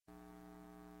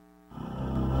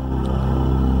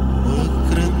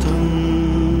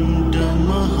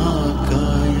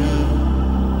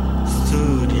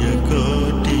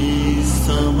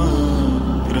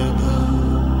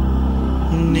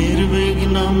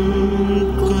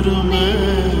कुरु मे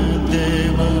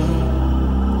देव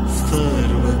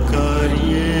सर्वकार्येषु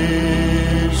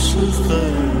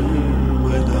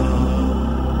सर्वदा.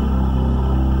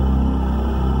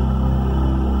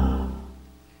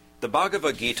 The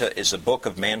Bhagavad Gita is a book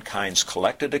of mankind's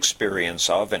collected experience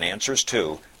of and answers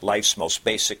to life's most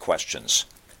basic questions.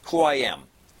 Who I am,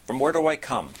 from where do I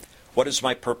come, what is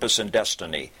my purpose and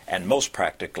destiny, and most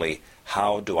practically,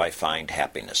 how do I find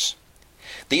happiness?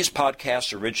 These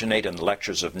podcasts originate in the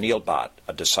lectures of Neil Bhatt,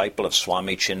 a disciple of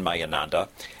Swami Chinmayananda.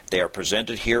 They are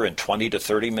presented here in 20 to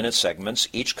 30-minute segments,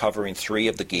 each covering 3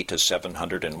 of the Gita's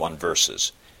 701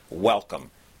 verses.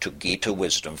 Welcome to Gita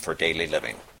Wisdom for Daily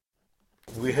Living.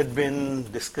 We had been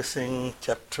discussing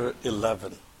chapter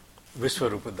 11,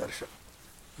 Vishwarupa Darshan,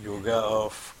 Yoga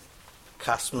of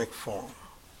Cosmic Form.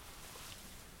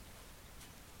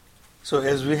 So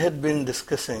as we had been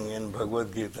discussing in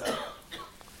Bhagavad Gita,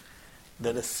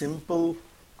 that a simple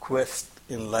quest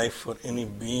in life for any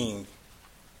being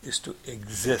is to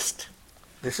exist.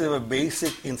 This is a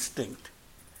basic instinct.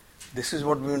 This is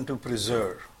what we want to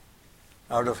preserve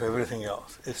out of everything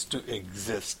else, is to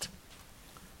exist.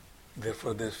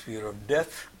 Therefore, there's fear of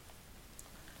death,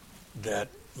 that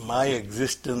my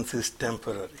existence is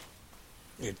temporary.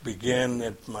 It began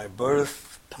at my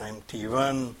birth, time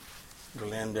t1, it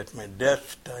will end at my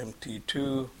death, time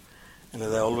t2, and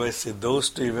as I always say, those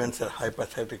 2 events are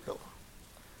hypothetical.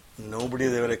 Nobody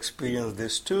has ever experienced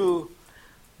this too,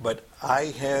 but I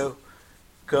have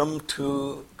come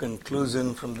to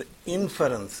conclusion from the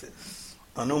inferences,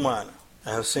 anumana.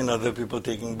 I have seen other people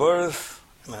taking birth,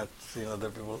 and I've seen other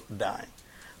people dying.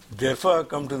 Therefore, I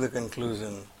come to the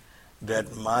conclusion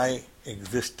that my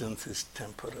existence is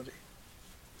temporary.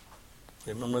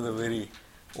 Remember the very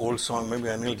old song, maybe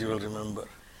Anil ji will remember.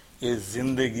 Ye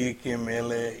zindagi ke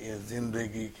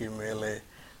mele,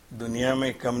 duniya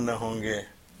mein kam na honge,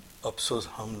 afsos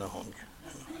hum na honge.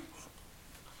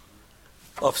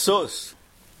 Afsos,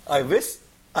 I wish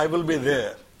I will be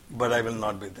there, but I will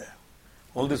not be there.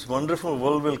 All this wonderful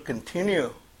world will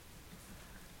continue,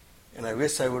 and I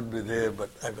wish I would be there,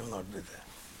 but I will not be there.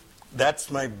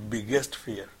 That's my biggest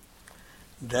fear.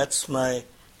 That's my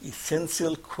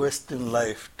essential quest in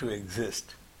life, to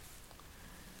exist.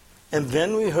 And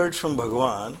then we heard from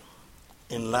Bhagavan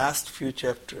in last few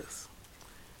chapters.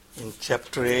 In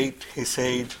chapter 8, he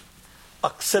said,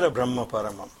 Aksara Brahma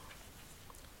Paramam.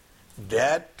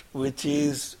 That which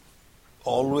is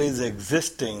always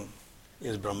existing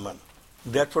is Brahman.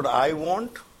 That's what I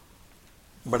want,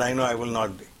 but I know I will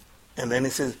not be. And then he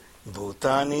says,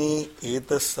 Bhutani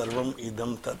etas sarvam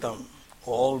idam tatam.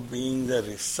 All beings are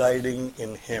residing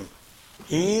in him.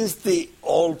 He is the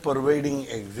all-pervading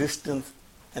existence,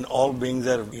 and all beings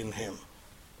are in him.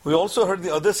 We also heard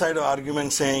the other side of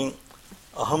argument saying,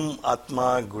 Aham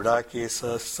atma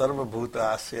gudakesa sarva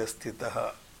bhuta asya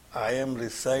sthitaha. I am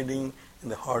residing in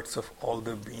the hearts of all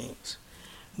the beings.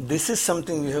 This is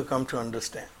something we have come to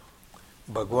understand.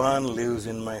 Bhagwan lives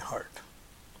in my heart.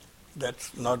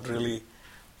 That's not really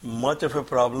much of a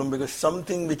problem, because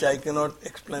something which I cannot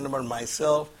explain about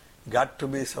myself got to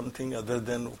be something other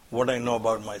than what I know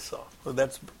about myself. So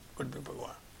that could be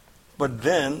Bhagwan. But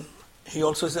then he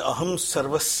also says, Aham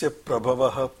sarvasya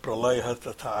prabhavaha pralayah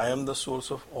tatha. I am the source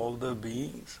of all the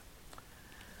beings.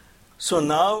 So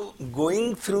now,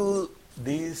 going through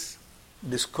these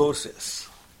discourses,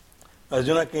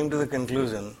 Arjuna came to the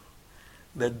conclusion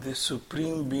that the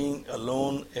Supreme Being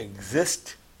alone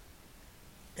exists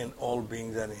and all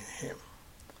beings are in him.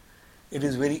 It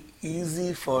is very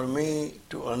easy for me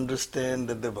to understand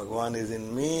that the Bhagavan is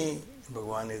in me,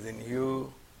 Bhagavan is in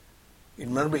you. It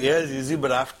may not be as easy,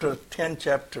 but after 10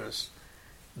 chapters,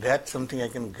 that's something I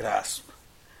can grasp.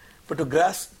 But to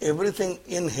grasp everything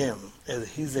in him as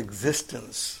his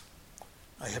existence,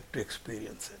 I have to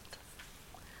experience it.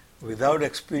 Without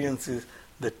experiences,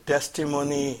 the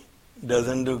testimony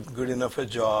doesn't do good enough a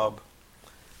job.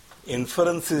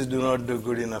 Inferences do not do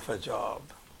good enough a job.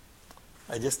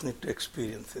 I just need to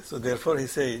experience it. So therefore he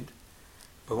said,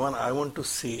 Bhagavan, I want to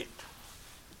see it.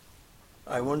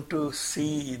 I want to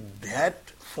see that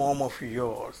form of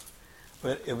yours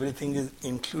where everything is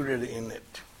included in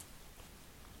it.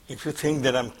 If you think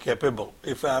that I'm capable,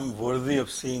 if I'm worthy of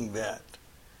seeing that,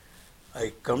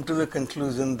 I come to the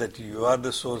conclusion that you are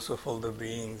the source of all the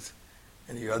beings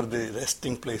and you are the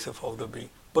resting place of all the beings.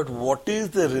 But what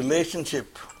is the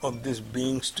relationship of these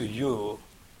beings to you,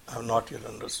 I have not yet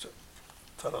understood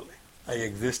thoroughly. I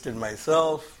exist in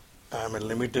myself, I am a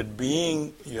limited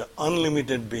being, you are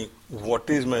unlimited being. What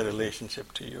is my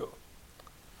relationship to you?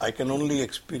 I can only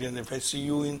experience if I see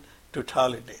you in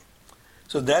totality.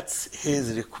 So that's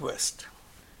his request.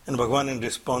 And Bhagavan in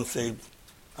response said,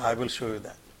 I will show you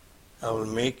that. I will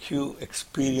make you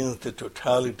experience the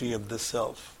totality of the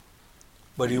self.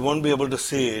 But you won't be able to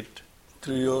see it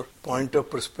through your point of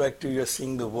perspective. You are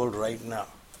seeing the world right now.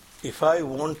 If I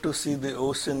want to see the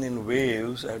ocean in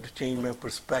waves, I have to change my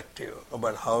perspective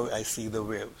about how I see the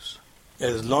waves.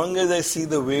 As long as I see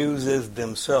the waves as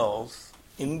themselves,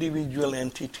 individual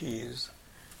entities,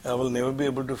 I will never be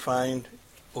able to find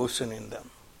ocean in them.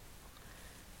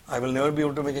 I will never be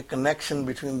able to make a connection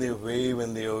between the wave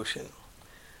and the ocean.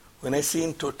 When I see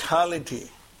in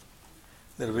totality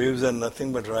that waves are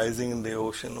nothing but rising in the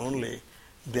ocean only,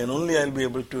 then only I'll be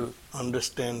able to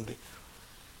understand the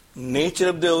nature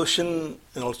of the ocean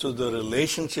and also the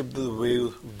relationship of the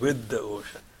wave with the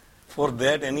ocean. For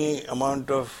that, any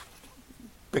amount of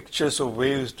pictures of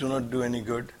waves do not do any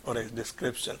good, or a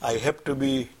description. I have to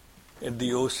be at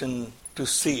the ocean to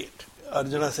see it.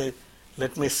 Arjuna said,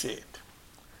 let me see it.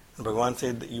 And Bhagavan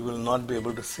said that you will not be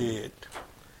able to see it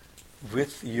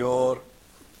with your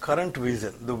current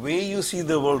vision. The way you see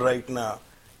the world right now,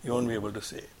 you won't be able to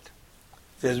see it.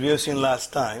 So as we have seen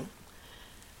last time,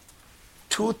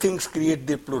 two things create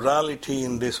the plurality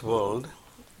in this world.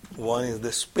 One is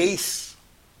the space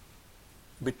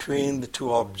between the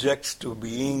two objects, two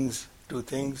beings, two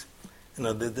things, and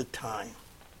another is the time.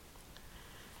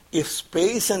 If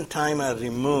space and time are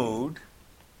removed,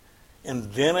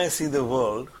 and then I see the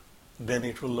world, then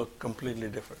it will look completely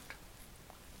different.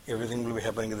 Everything will be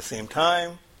happening at the same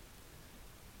time.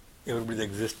 Everybody is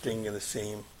existing in the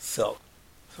same self.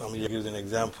 Swami gives an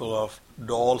example of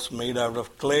dolls made out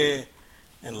of clay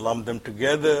and lump them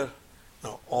together.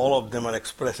 Now all of them are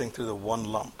expressing through the one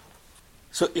lump.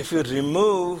 So if you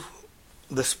remove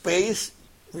the space,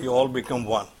 we all become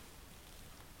one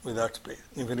without space.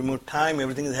 If you remove time,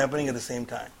 everything is happening at the same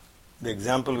time. The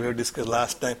example we have discussed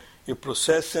last time, a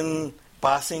procession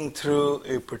passing through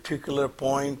a particular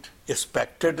point, a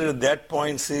spectator at that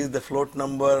point sees the float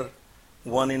number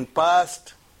 1 in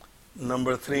past,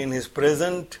 number 3 in his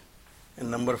present, and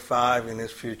number 5 in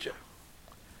his future.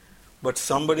 But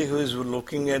somebody who is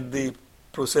looking at the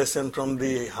procession from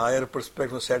the higher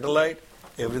perspective of satellite,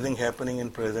 everything happening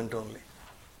in present only.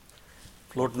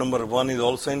 Float number 1 is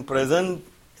also in present,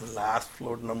 and last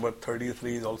float number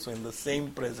 33 is also in the same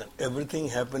present. Everything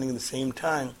happening at the same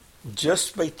time.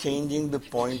 Just by changing the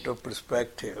point of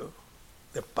perspective,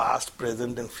 the past,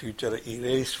 present, and future are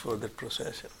erased for that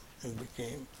procession and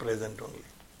became present only.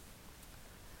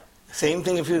 Same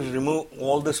thing if you remove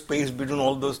all the space between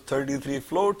all those 33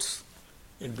 floats,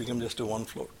 it becomes just a one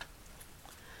float.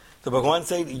 So Bhagavan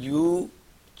said, you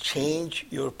change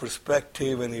your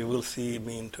perspective and you will see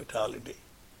me in totality.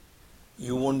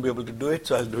 You won't be able to do it,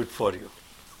 so I'll do it for you.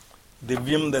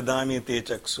 Divyam dadami te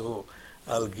chaksuho.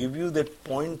 I'll give you that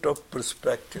point of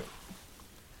perspective.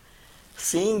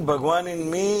 Seeing Bhagavan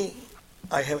in me,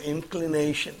 I have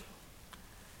inclination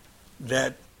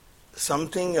that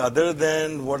something other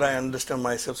than what I understand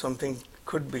myself, something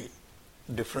could be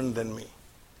different than me.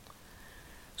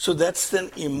 So that's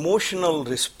an emotional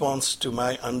response to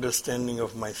my understanding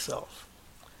of myself.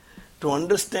 To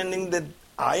understanding that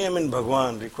I am in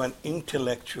Bhagavan requires an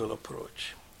intellectual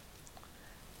approach.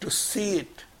 To see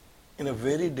it in a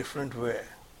very different way.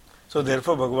 So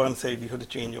therefore Bhagavan said you have to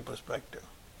change your perspective.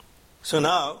 So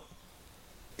now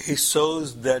he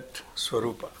shows that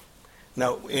Swarupa.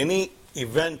 Now any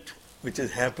event which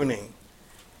is happening,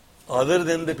 other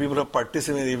than the people who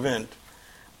participate in the event,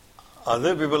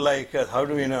 other people like us, how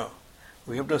do we know?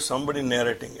 We have to have somebody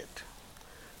narrating it.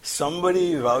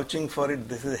 Somebody vouching for it,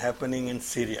 this is happening in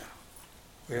Syria.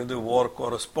 We have the war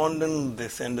correspondent, they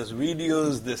send us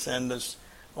videos, they send us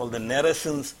all the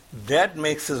narrations. That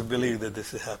makes us believe that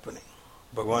this is happening.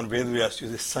 Bhagavan Vedvyas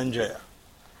uses Sanjaya.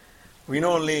 We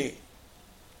know only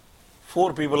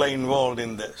 4 people are involved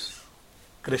in this.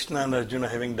 Krishna and Arjuna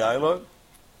having dialogue.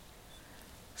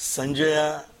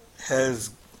 Sanjaya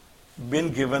has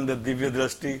been given the Divya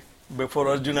Drashti before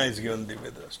Arjuna is given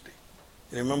Divya Drashti.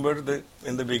 Remember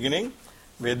in the beginning,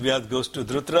 Vedvyas goes to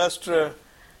Dhritarashtra,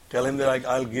 tell him that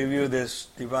I'll give you this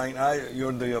divine eye,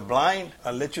 you're blind,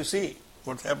 I'll let you see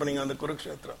what's happening on the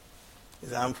Kurukshetra. He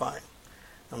says, I'm fine.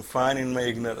 I'm fine in my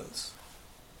ignorance.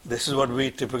 This is what we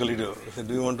typically do. He said,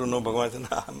 do you want to know Bhagavan? I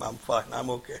said, no, I'm fine, I'm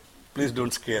okay. Please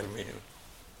don't scare me.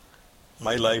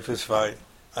 My life is fine.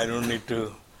 I don't need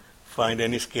to find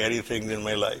any scary things in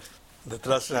my life. The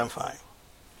trust, I'm fine.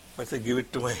 I said, give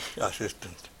it to my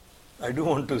assistant. I do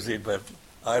want to see it, but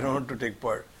I don't want to take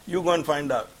part. You go and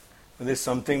find out. When there's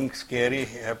something scary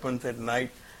happens at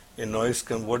night, a noise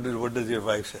comes, what does your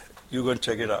wife say? You go and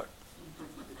check it out.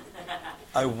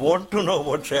 I want to know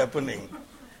what's happening,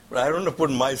 but I don't want to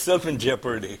put myself in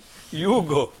jeopardy. You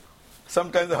go.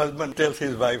 Sometimes the husband tells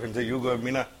his wife and says, you go,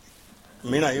 Meena,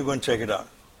 you go and check it out.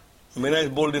 Meena is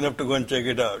bold enough to go and check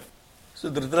it out.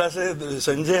 So Dhritarashtra says,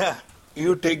 Sanjaya,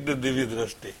 you take the Divya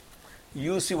Drashti.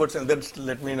 You see what's in that,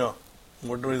 let me know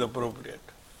whatever is appropriate.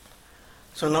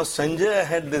 So now Sanjaya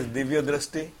had this Divya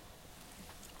Drashti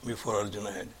before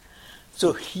Arjuna had.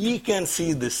 So he can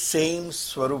see the same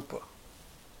Swarupa,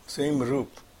 same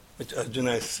Roop, which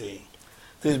Arjuna is seeing.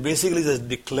 So he's basically just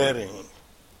declaring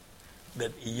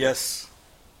that yes,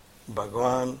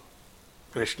 Bhagavan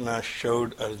Krishna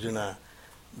showed Arjuna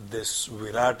this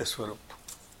Virat Swarup,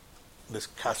 this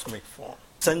cosmic form.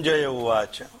 Sanjaya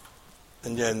Uvacha,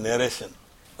 Sanjaya narration.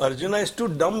 Arjuna is too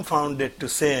dumbfounded to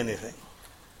say anything.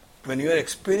 When you are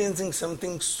experiencing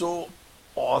something so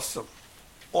awesome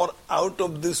or out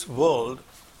of this world,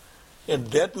 at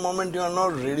that moment you are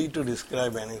not ready to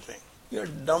describe anything. You are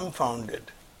dumbfounded.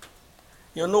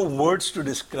 You have no words to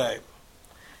describe.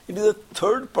 It is a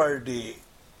third party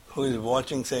who is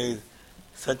watching, says,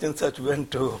 such and such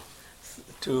went to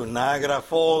Niagara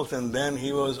Falls and then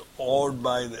he was awed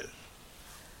by this.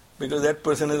 Because that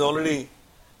person has already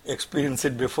experienced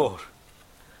it before.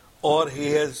 Or he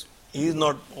is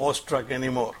not awestruck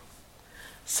anymore.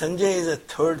 Sanjaya is a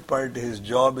third party. His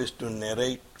job is to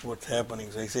narrate what's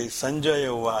happening. So he says, Sanjaya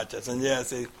Uvacha. Sanjaya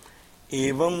says,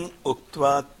 Evam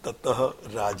uktva tatah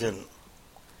rajan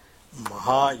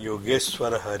maha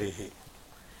yogeshwara harihi.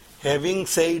 Having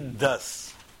said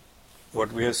thus,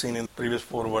 what we have seen in the previous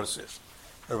 4 verses,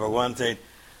 where Bhagavan said,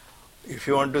 if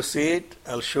you want to see it,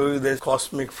 I'll show you the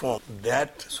cosmic form.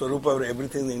 That Swarupa of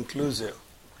everything is inclusive.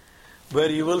 Where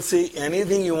you will see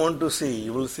anything you want to see.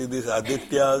 You will see these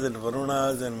Adityas and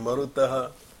Varunas and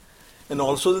Marutaha and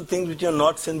also the things which you have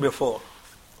not seen before.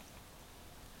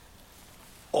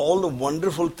 All the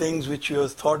wonderful things which you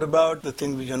have thought about, the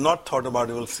things which you have not thought about,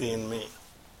 you will see in me.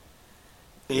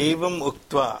 Evam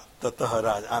uktva tatah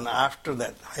Rajan. And after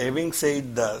that, having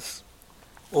said thus,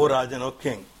 O Rajan, O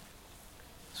king.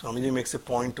 Swamiji makes a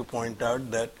point to point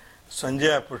out that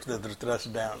Sanjaya puts the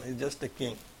Dhritarashtra down. He's just a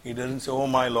king. He doesn't say, oh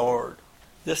my lord.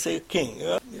 Just say king.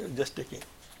 You're just a king.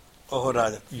 Oh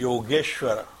Rajan.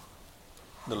 Yogeshwara,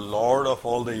 the lord of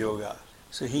all the yogas.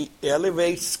 So he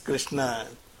elevates Krishna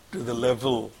to the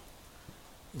level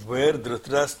where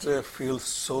Dhritarashtra feels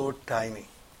so tiny.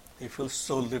 He feels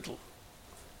so little.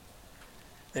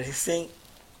 And he's saying,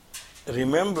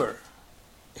 remember,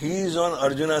 he is on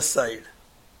Arjuna's side.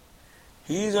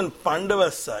 He is on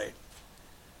Pandava's side.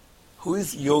 Who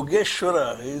is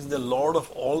Yogeshwara? He is the Lord of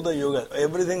all the yoga.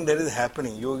 Everything that is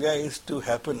happening, yoga is to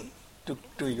happen,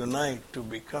 to unite, to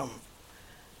become.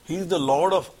 He is the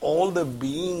Lord of all the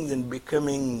beings and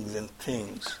becomings and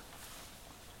things.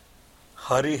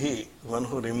 Harihi, one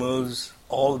who removes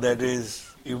all that is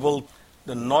evil,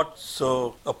 the not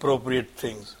so appropriate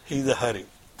things. He is the Hari.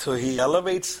 So he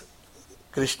elevates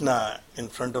Krishna in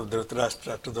front of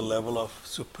Dhritarashtra to the level of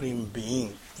supreme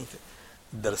being.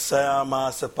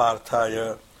 Darsayamasa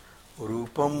parthaya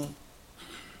rupam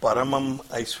paramam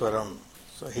aiswaram.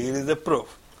 So here is the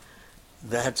proof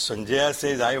that Sanjaya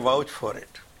says, I vouch for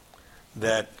it,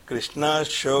 that Krishna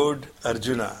showed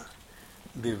Arjuna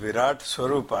the Virat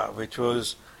Swarupa, which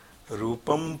was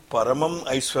rupam paramam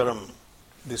aiswaram,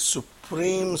 the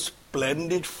supreme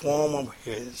splendid form of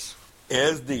his,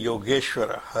 as the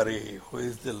Yogeshwara Hari, who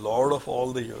is the Lord of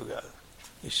all the yogas.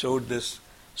 He showed this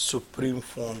supreme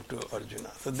form to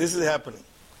Arjuna. So this is happening.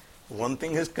 One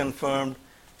thing is confirmed.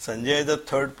 Sanjaya, the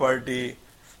third party,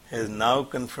 has now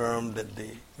confirmed that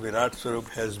the Virat Swarup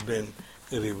has been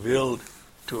revealed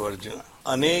to Arjuna.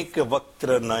 Aneka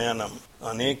Vaktra Nayanam,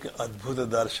 Aneka Adbhuta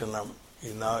Darshanam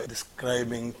is now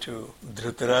describing to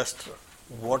Dhritarashtra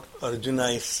what Arjuna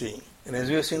is seeing. And as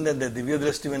we have seen that the Divya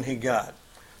Drashti when he got,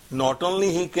 not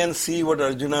only he can see what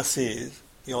Arjuna sees,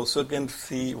 he also can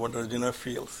see what Arjuna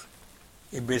feels.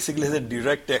 He basically has a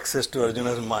direct access to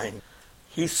Arjuna's mind.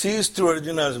 He sees through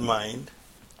Arjuna's mind,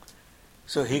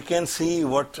 so he can see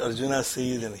what Arjuna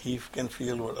sees and he can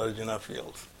feel what Arjuna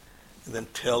feels. And then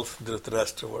tells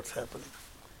Dhritarashtra what's happening.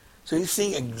 So he's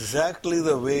seeing exactly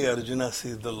the way Arjuna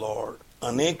sees the Lord.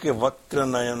 Aneka Vaktra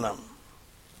Nayanam.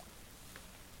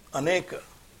 Aneka,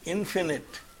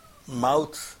 infinite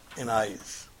mouths and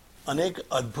eyes. Aneka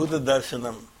Adbhuta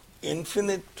Darshanam,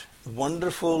 infinite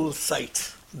wonderful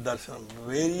sights. Darshanam,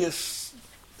 various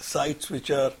sights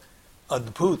which are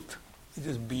adbhut, which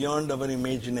is beyond our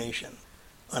imagination.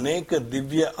 Aneka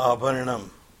Divya Abharanam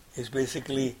is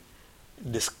basically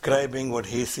describing what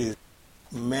he sees.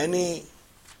 Many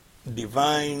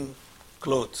divine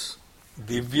clothes.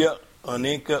 Divya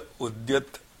Aneka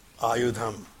Udyat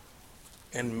Ayudham.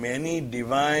 And many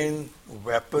divine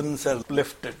weapons are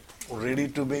lifted, ready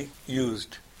to be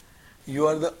used. You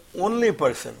are the only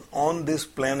person on this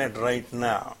planet right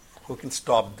now who can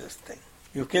stop this thing.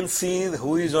 You can see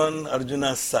who is on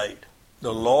Arjuna's side.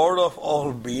 The Lord of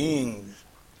all beings,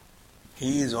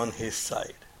 he is on his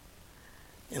side.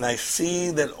 And I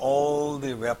see that all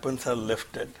the weapons are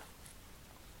lifted.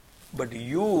 But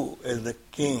you, as the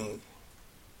king,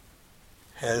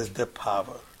 has the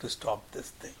power to stop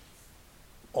this thing.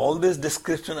 All these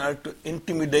descriptions are to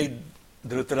intimidate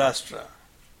Dhritarashtra,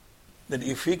 that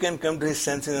if he can come to his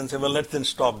senses and say, well, let's then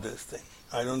stop this thing.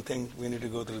 I don't think we need to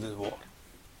go through this war.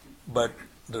 But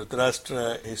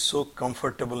Dhritarashtra is so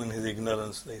comfortable in his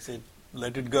ignorance, they said,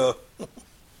 let it go.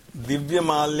 Divya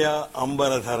Malya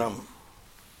Ambaradharam,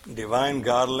 divine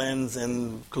garlands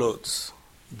and clothes.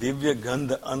 Divya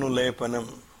Gandha Anulepanam.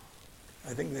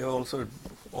 I think they have also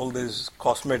all these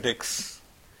cosmetics,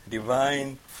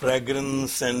 divine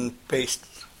fragrance and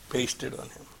pasted on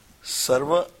him.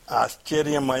 Sarva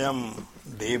Ascharyamayam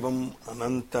Devam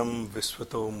Anantam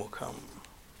Visvato Mukham.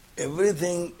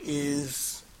 Everything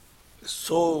is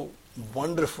so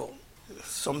wonderful,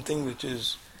 something which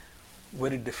is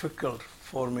very difficult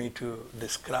for me to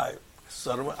describe.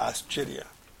 Sarva Ascharya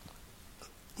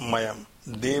Mayam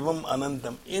Devam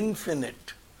Anantam,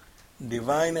 infinite,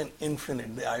 divine and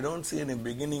infinite. I don't see any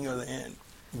beginning or the end.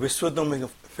 Visvatam is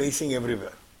facing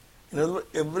everywhere. In other words,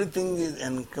 everything is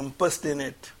encompassed in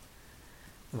it.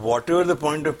 Whatever the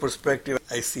point of perspective,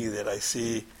 I see that. I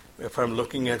see, if I'm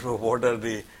looking at what are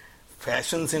the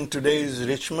fashions in today's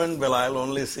Richmond, well, I'll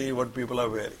only see what people are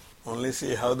wearing. Only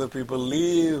see how the people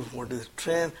live, what is the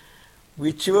trend.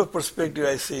 Whichever perspective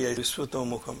I see,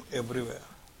 Visvatomukham everywhere.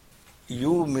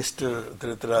 You, Mr.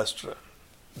 Dhritarashtra,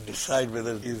 decide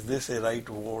whether is this a right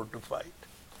war to fight.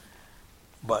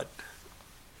 But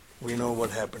we know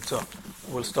what happened. So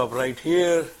we'll stop right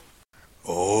here.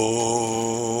 Om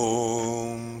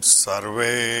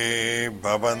Sarve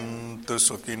Bhavantu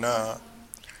Sukhina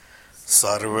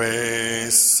Sarve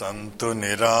Santu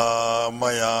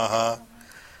Niramayaha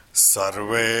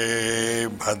Sarve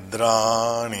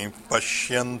Bhadrani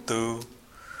Pashyantu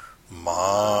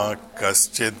Ma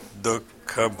Kaschid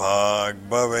Dukkha Bhag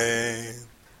Bhave.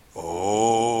 Om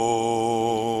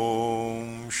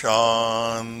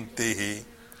Shantihi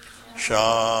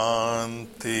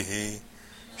Shantihi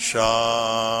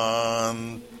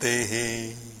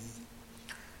Shantihi.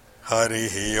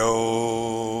 Harihi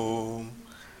Om.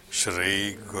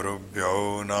 Shri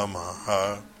Gurubhyo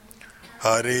Namaha.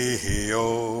 Harihi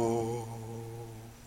Om.